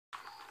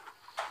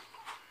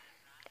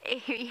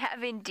You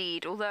have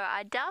indeed, although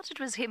I doubt it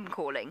was him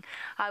calling.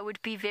 I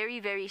would be very,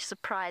 very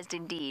surprised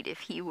indeed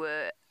if he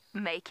were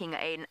making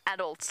an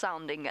adult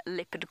sounding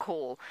leopard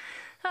call.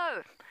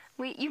 Oh,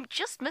 you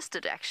just missed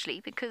it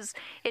actually, because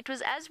it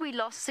was as we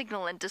lost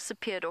signal and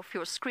disappeared off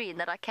your screen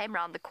that I came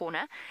round the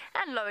corner,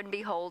 and lo and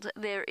behold,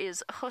 there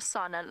is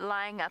Hosana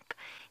lying up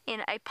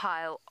in a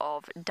pile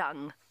of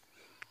dung.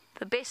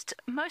 The best,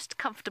 most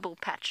comfortable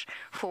patch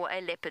for a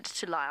leopard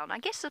to lie on. I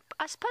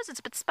suppose it's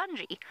a bit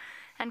spongy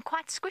and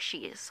quite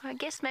squishy, so I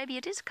guess maybe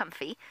it is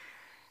comfy.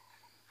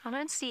 I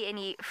don't see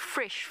any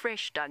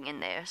fresh dung in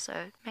there,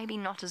 so maybe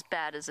not as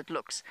bad as it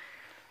looks.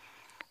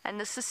 And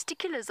the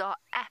testiculars are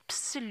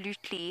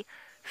absolutely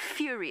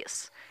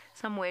furious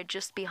somewhere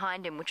just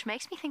behind him, which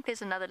makes me think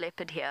there's another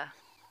leopard here.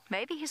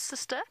 Maybe his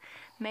sister,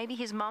 maybe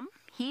his mum.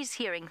 He's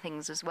hearing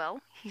things as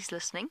well. He's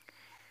listening.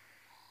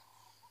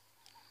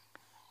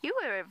 You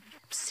were a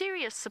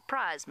serious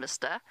surprise,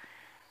 mister.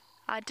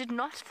 I did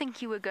not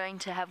think you were going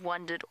to have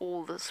wandered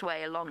all this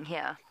way along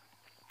here.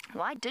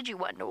 Why did you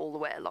wander all the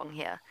way along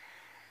here?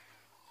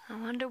 I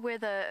wonder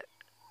whether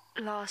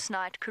last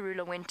night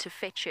Karula went to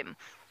fetch him.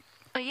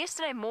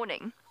 Yesterday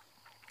morning,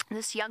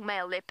 this young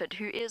male leopard,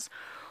 who is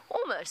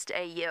almost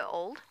a year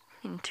old,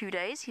 in 2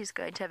 days, he's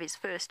going to have his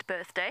first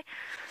birthday,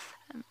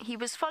 he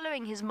was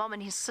following his mom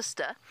and his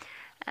sister,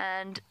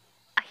 and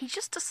he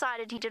just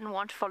decided he didn't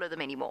want to follow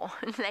them anymore,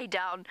 lay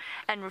down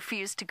and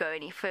refused to go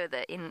any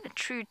further in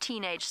true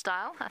teenage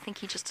style. I think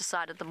he just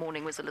decided the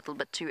morning was a little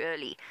bit too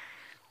early,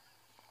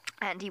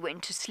 and he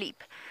went to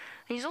sleep.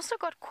 He's also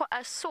got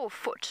a sore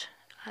foot.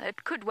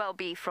 It could well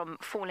be from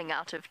falling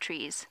out of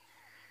trees.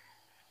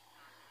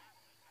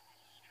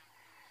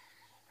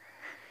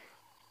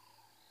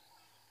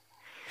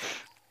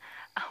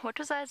 What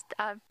was I?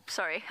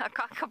 Sorry, I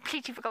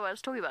completely forgot what I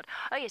was talking about.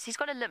 Oh yes, he's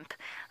got a limp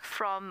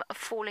from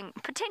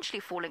potentially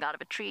falling out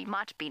of a tree.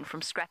 Might have been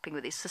from scrapping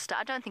with his sister.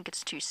 I don't think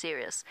it's too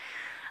serious.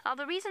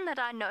 The reason that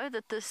I know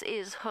that this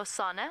is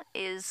Hosana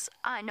is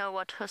I know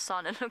what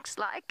Hosana looks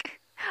like.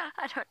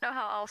 I don't know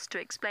how else to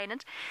explain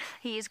it.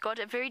 He's got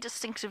a very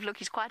distinctive look.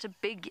 He's quite a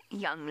big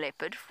young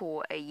leopard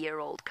for a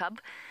year-old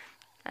cub,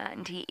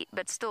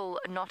 but still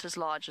not as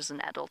large as an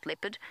adult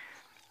leopard.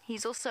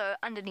 He's also,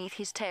 underneath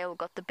his tail,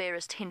 got the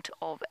barest hint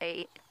of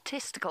a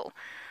testicle.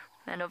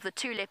 And of the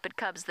 2 leopard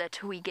cubs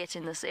that we get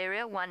in this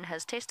area, one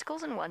has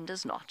testicles and one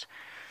does not.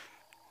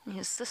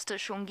 His sister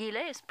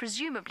Xongile is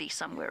presumably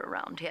somewhere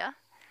around here.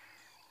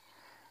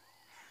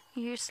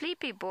 You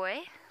sleepy,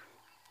 boy?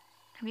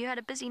 Have you had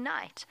a busy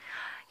night?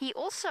 He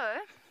also,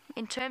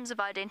 in terms of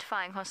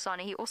identifying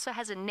Hosana, he also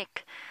has a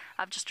nick.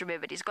 I've just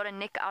remembered. He's got a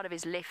nick out of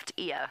his left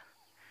ear.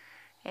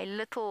 A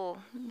little,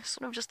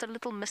 sort of just a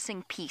little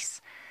missing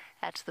piece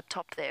at the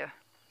top there.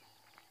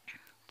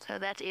 So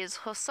that is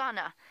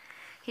Hosana.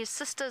 His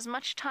sister's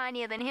much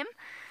tinier than him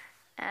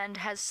and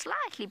has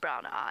slightly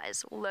brown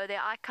eyes, although their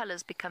eye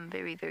colors become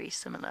very, very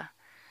similar.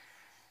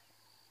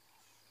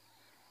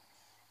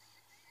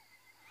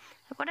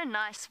 What a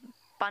nice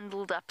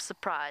bundled up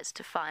surprise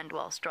to find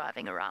whilst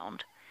driving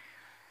around.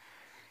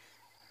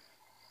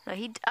 Now,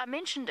 I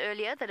mentioned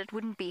earlier that it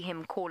wouldn't be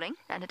him calling,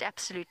 and it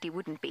absolutely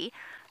wouldn't be.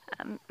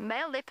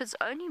 Male leopards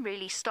only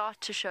really start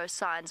to show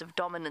signs of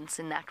dominance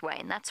in that way,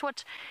 and that's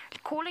what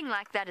calling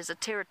like that is, a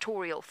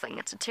territorial thing.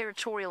 It's a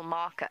territorial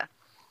marker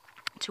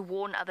to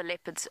warn other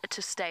leopards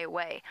to stay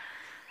away.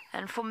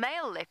 And for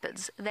male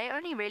leopards, they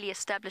only really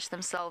establish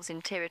themselves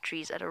in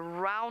territories at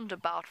around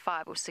about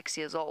 5 or 6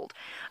 years old.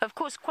 Of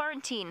course,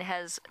 quarantine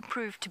has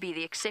proved to be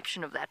the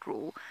exception of that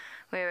rule,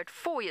 where at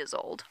 4 years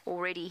old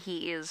already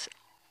he's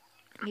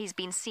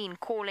been seen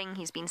calling,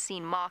 he's been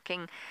seen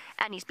marking,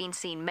 and he's been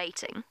seen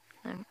mating.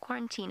 And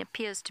quarantine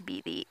appears to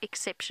be the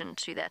exception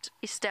to that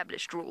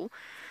established rule.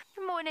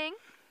 Good morning.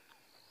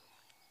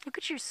 Look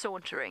at you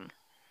sauntering.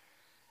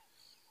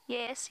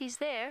 Yes, he's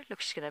there.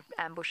 Look, she's going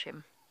to ambush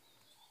him.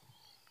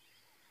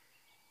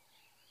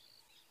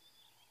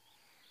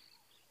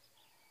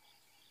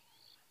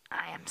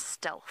 I am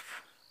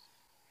stealth.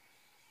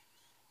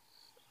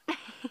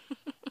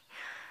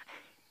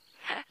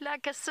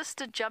 Like a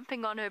sister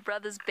jumping on her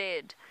brother's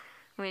bed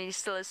when he's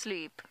still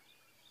asleep.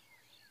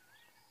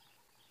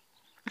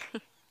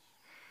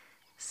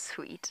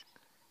 Sweet.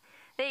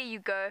 There you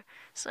go.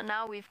 So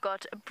now we've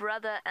got a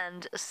brother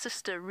and a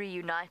sister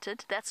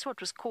reunited. That's what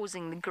was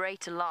causing the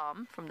great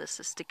alarm from the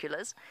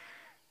testiculars.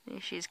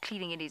 She's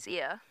cleaning in his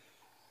ear.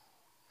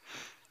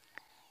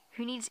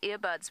 Who needs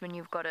earbuds when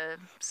you've got a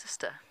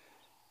sister?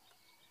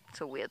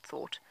 It's a weird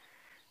thought.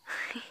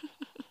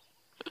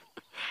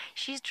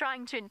 She's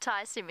trying to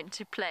entice him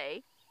into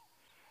play,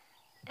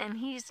 and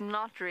he's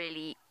not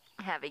really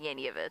having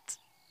any of it.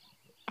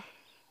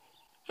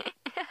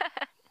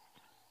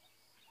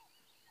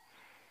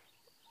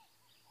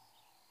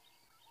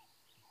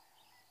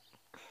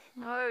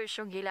 Oh,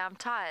 Xongile, I'm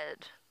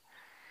tired.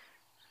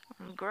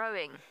 I'm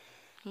growing.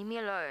 Leave me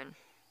alone.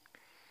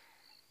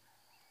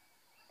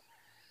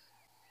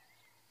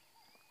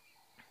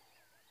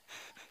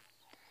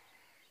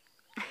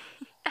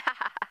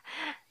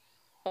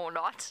 Or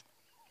not.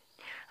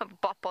 A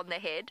bop on the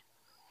head.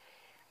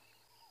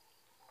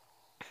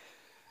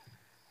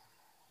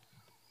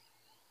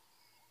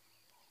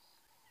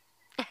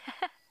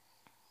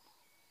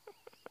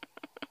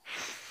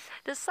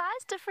 The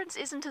size difference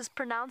isn't as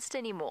pronounced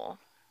anymore.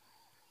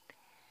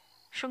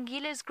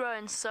 Xongile's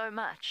grown so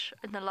much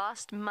in the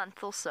last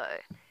month or so.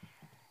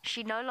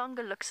 She no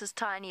longer looks as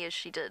tiny as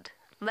she did.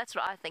 That's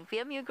what I think.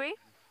 Liam, you agree?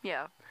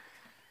 Yeah.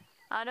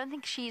 I don't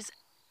think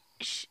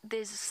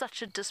there's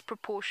such a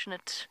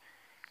disproportionate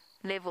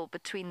level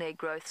between their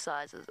growth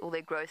sizes or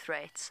their growth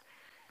rates.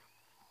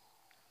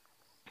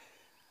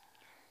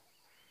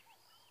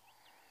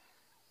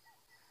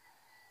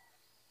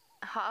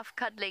 Half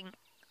cuddling,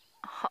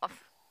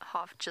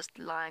 half just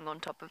lying on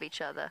top of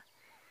each other.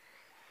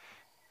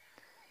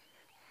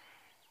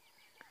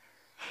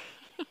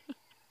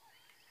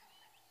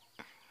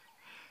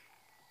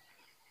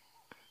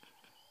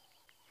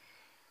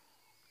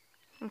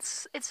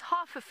 It's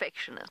half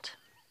affectionate.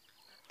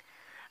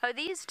 Oh,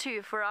 these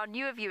two, for our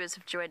newer viewers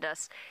who've joined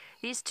us,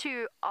 these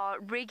two are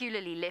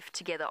regularly left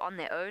together on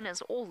their own,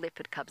 as all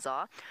leopard cubs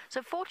are.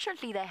 So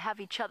fortunately, they have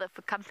each other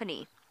for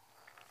company.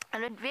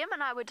 And when Liam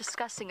and I were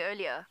discussing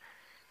earlier,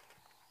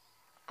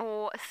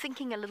 or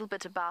thinking a little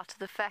bit about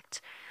the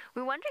fact,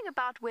 we're wondering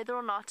about whether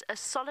or not a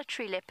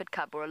solitary leopard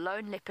cub or a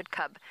lone leopard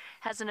cub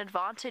has an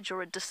advantage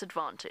or a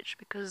disadvantage.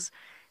 Because,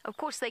 of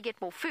course, they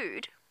get more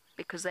food,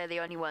 because they're the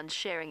only ones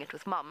sharing it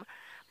with mum,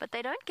 but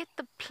they don't get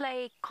the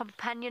play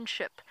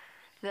companionship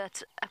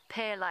that a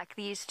pair like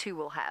these two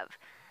will have.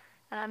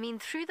 And I mean,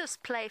 through this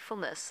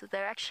playfulness,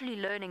 they're actually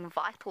learning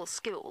vital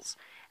skills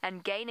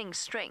and gaining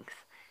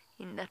strength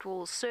that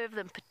will serve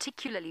them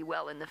particularly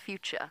well in the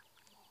future.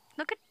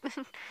 Look at...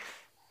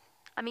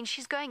 I mean,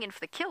 she's going in for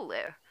the kill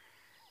there.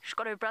 She's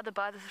got her brother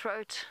by the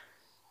throat.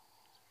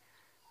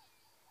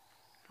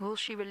 Will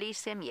she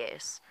release him?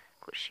 Yes,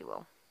 of course she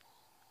will.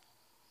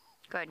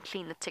 Go and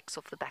clean the ticks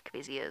off the back of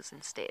his ears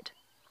instead.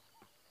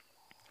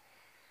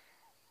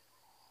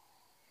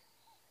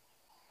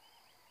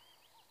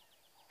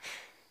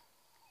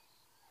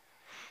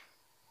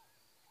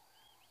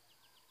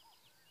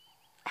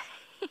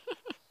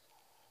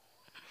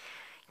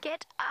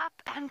 Get up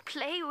and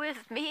play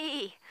with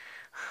me.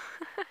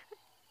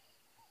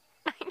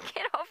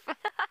 Get off.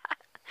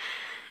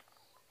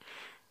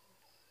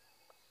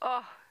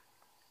 Oh,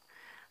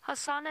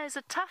 Hosana, is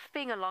it tough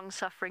being a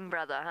long-suffering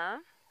brother, huh?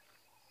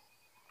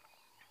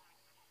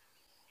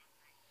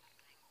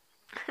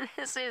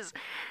 This is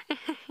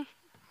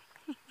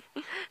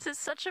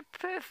such a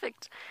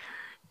perfect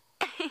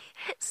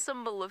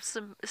symbol of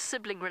some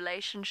sibling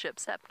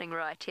relationships happening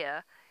right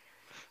here.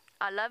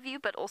 I love you,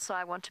 but also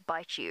I want to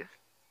bite you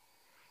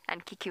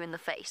and kick you in the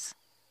face.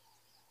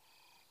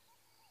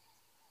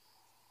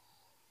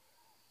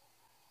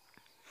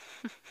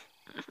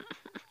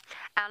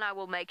 And I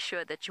will make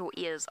sure that your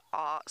ears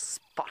are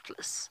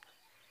spotless.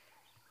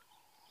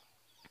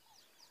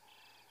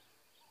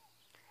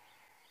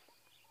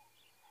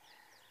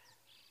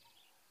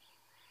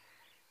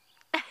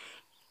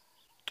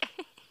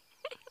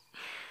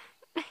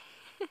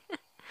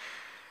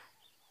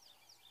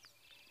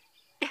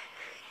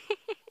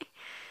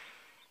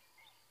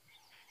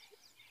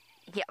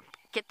 Yeah,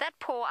 get that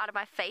paw out of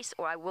my face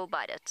or I will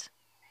bite it.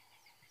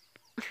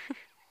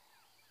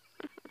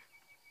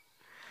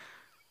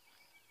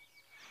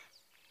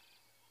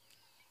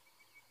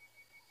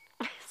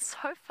 It's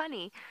so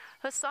funny.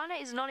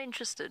 Hosana is not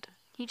interested.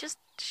 He just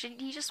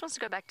wants to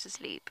go back to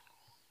sleep.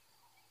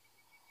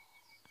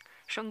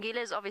 Xongile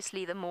is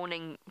obviously the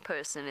morning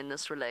person in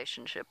this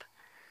relationship.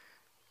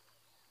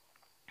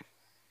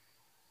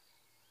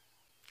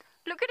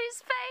 Look at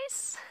his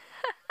face.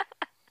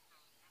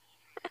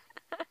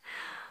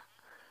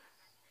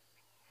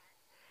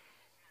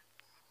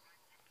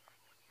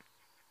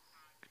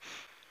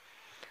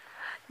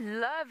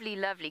 Lovely,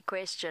 lovely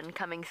question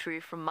coming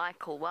through from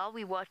Michael. While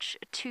we watch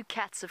two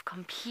cats of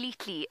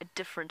completely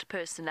different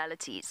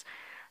personalities,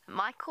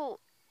 Michael,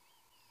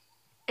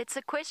 it's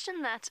a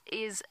question that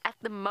is at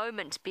the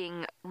moment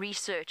being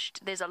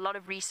researched. There's a lot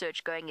of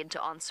research going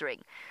into answering.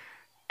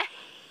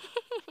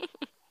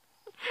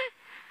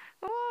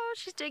 Oh,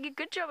 she's doing a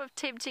good job of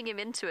tempting him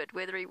into it,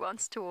 whether he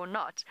wants to or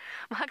not.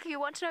 Michael, you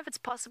want to know if it's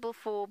possible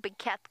for big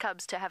cat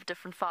cubs to have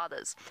different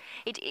fathers.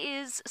 It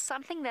is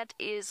something that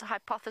is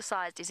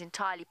hypothesized is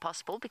entirely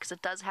possible, because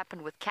it does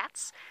happen with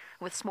cats,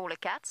 with smaller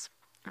cats,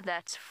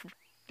 that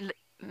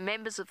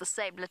members of the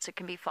same litter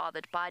can be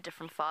fathered by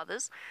different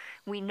fathers.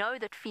 We know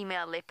that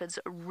female leopards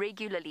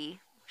regularly...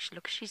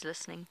 Look, she's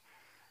listening.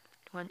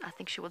 I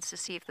think she wants to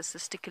see if the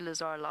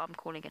testiculars are alarm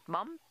calling at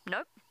mum.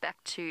 Nope, back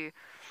to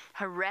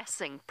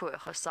harassing poor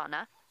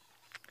Hosana.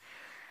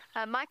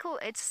 Michael,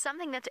 it's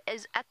something that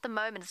is at the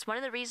moment, it's one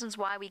of the reasons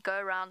why we go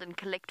around and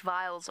collect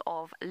vials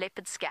of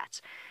leopard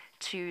scat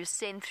to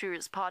send through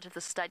as part of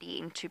the study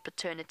into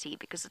paternity,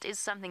 because it is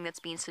something that's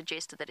been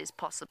suggested that is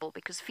possible,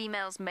 because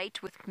females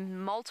mate with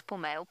multiple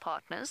male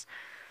partners,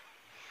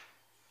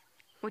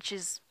 which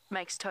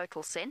makes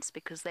total sense,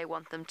 because they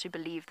want them to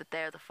believe that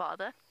they're the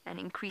father and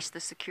increase the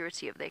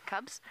security of their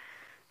cubs.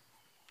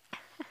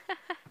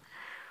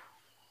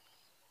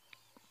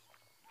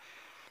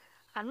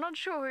 I'm not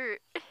sure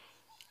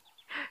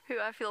who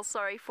I feel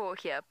sorry for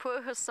here.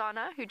 Poor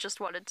Hosana, who just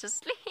wanted to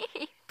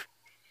sleep.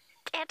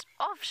 Get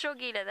off,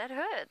 Xongile, that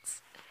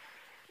hurts.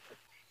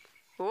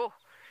 Oh,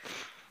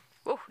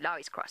 now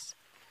he's cross.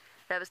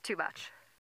 That was too much.